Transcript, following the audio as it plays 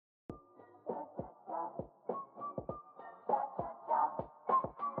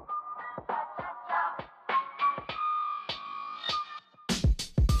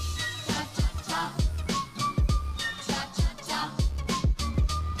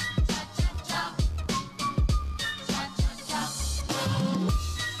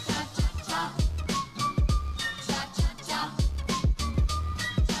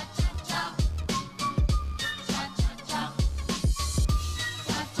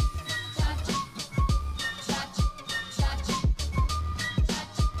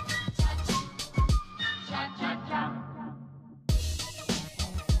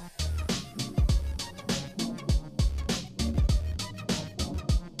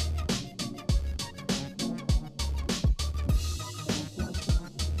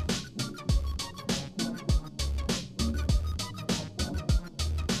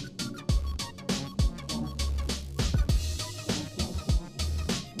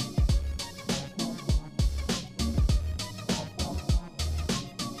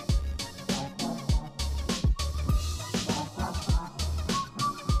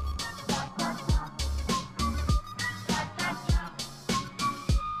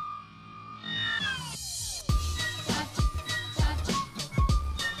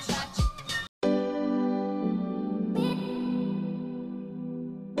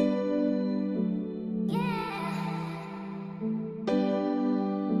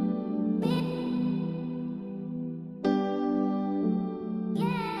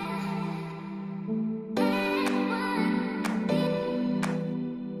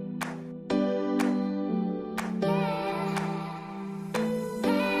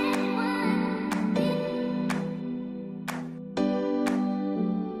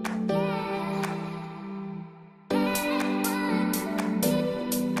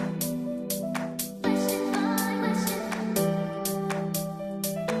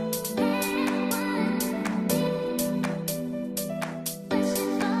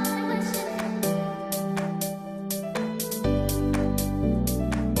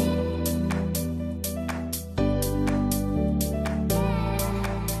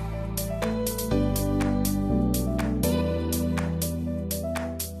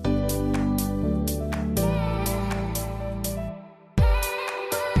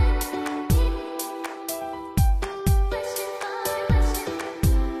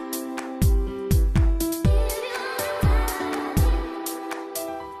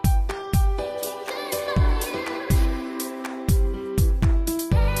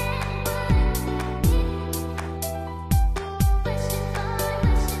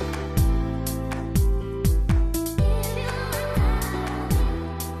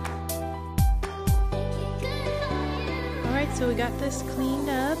got this cleaned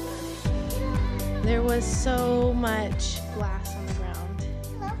up. There was so much glass on the ground.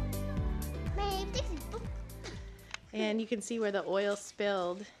 And you can see where the oil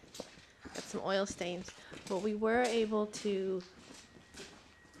spilled. Got some oil stains. But we were able to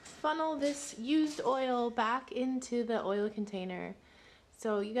funnel this used oil back into the oil container.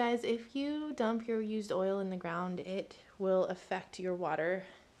 So you guys, if you dump your used oil in the ground, it will affect your water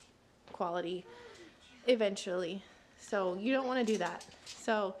quality eventually. So you don't want to do that.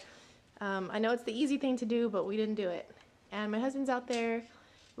 So I know it's the easy thing to do, but we didn't do it. And my husband's out there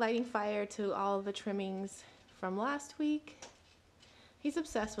lighting fire to all of the trimmings from last week. He's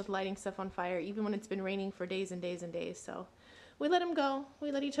obsessed with lighting stuff on fire, even when it's been raining for days and days and days. So we let him go.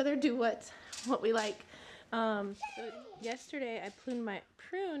 We let each other do what we like. So yesterday I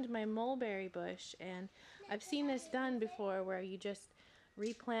pruned my mulberry bush, and I've seen this done before where you just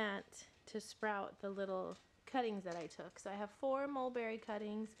replant to sprout the little cuttings that I took. So I have 4 mulberry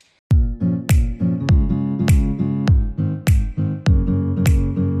cuttings,